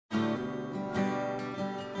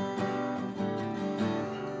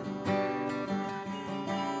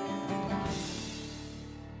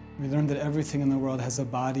learned that everything in the world has a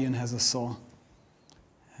body and has a soul.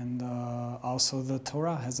 And also the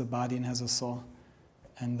Torah has a body and has a soul.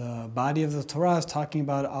 And the body of the Torah is talking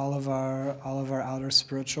about all of our outer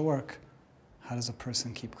spiritual work. How does a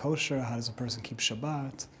person keep kosher? How does a person keep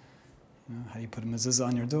Shabbat? How do you put a mezuzah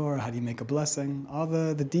on your door? How do you make a blessing? All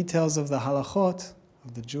the details of the halachot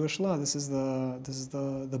of the Jewish law. This is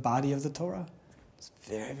the body of the Torah. It's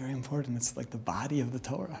very, very important. It's like the body of the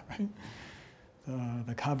Torah, right?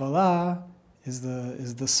 The Kabbalah is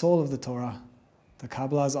the soul of the Torah. The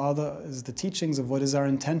Kabbalah is the teachings of what is our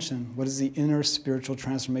intention, what is the inner spiritual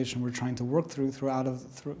transformation we're trying to work through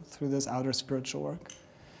this outer spiritual work.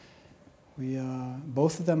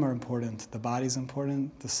 Both of them are important. The body's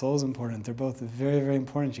important, the soul's important. They're both very, very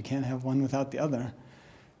important. You can't have one without the other.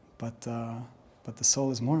 But the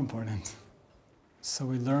soul is more important. So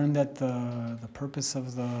we learn that the purpose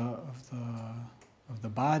of the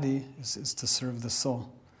body is to serve the soul.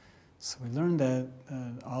 So we learned that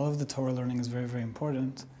all of the Torah learning is very, very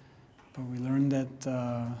important, but we learned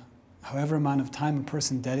that however amount of time a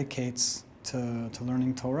person dedicates to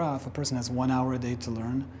learning Torah, if a person has 1 hour a day to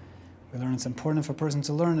learn, we learn it's important for a person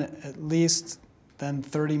to learn at least then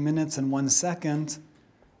 30 minutes and 1 second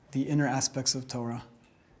the inner aspects of Torah,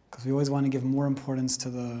 because we always want to give more importance to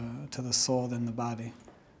the soul than the body.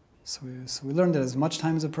 So we learned that as much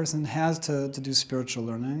time as a person has to do spiritual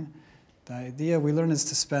learning, the idea we learn is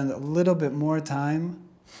to spend a little bit more time,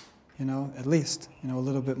 at least, a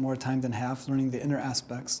little bit more time than half learning the inner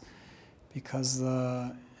aspects, because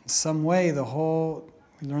in some way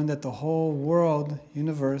we learned that the whole world,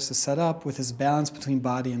 universe, is set up with this balance between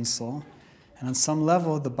body and soul. And on some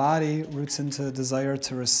level, the body roots into desire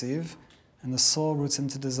to receive, and the soul roots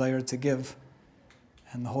into desire to give.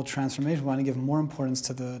 And the whole transformation, we want to give more importance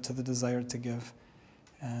to the desire to give.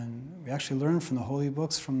 And we actually learn from the holy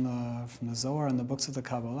books, from the Zohar and the books of the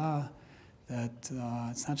Kabbalah, that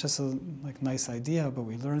it's not just a nice idea, but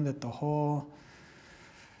we learn that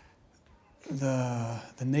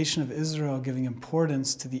the nation of Israel giving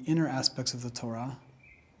importance to the inner aspects of the Torah,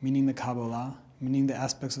 meaning the Kabbalah, meaning the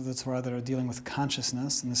aspects of the Torah that are dealing with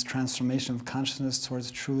consciousness and this transformation of consciousness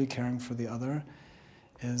towards truly caring for the other,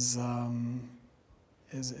 is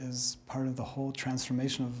part of the whole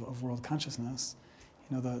transformation of world consciousness.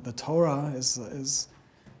 The Torah is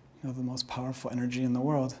the most powerful energy in the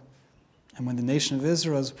world. And when the nation of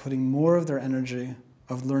Israel is putting more of their energy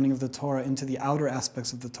of learning of the Torah into the outer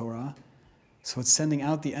aspects of the Torah, so it's sending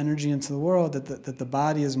out the energy into the world that the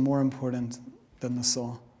body is more important than the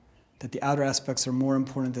soul, that the outer aspects are more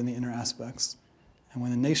important than the inner aspects. And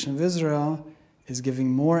when the nation of Israel is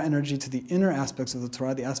giving more energy to the inner aspects of the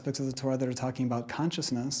Torah, the aspects of the Torah that are talking about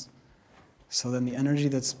consciousness, so then the energy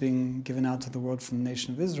that's being given out to the world from the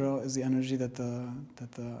nation of Israel is the energy that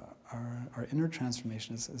our inner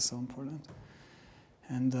transformation is so important.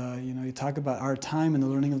 And you talk about our time in the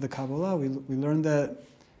learning of the Kabbalah. We learned that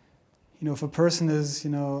if a person is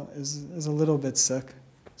a little bit sick,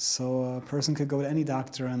 so a person could go to any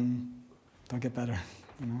doctor and they'll get better.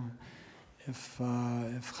 If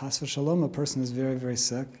chas v'shalom, a person is very, very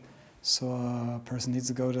sick, so a person needs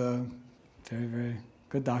to go to a very, very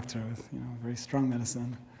good doctor with very strong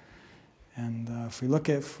medicine. And we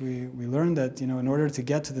learn that in order to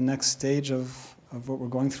get to the next stage of what we're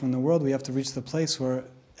going through in the world, we have to reach the place where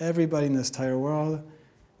everybody in this entire world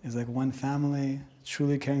is like one family,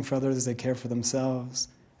 truly caring for others as they care for themselves,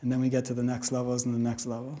 and then we get to the next levels and the next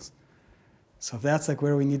levels. So if that's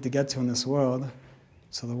where we need to get to in this world,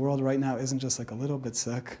 so the world right now isn't just a little bit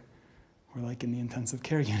sick, we're in the intensive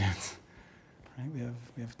care unit, right?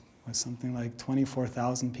 We have something like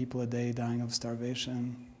 24,000 people a day dying of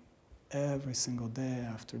starvation every single day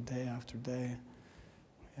after day after day.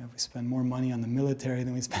 We spend more money on the military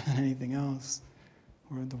than we spend on anything else.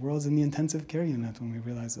 The world's in the intensive care unit when we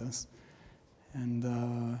realize this. And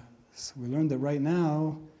so we learned that right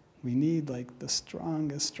now we need the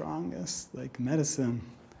strongest medicine.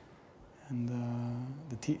 And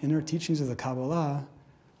the inner teachings of the Kabbalah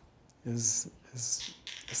is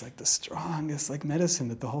the strongest medicine,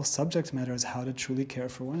 that the whole subject matter is how to truly care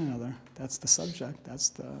for one another. That's the subject, that's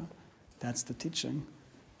the teaching.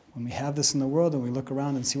 When we have this in the world and we look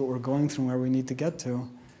around and see what we're going through and where we need to get to,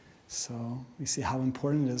 so we see how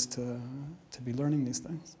important it is to be learning these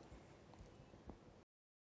things.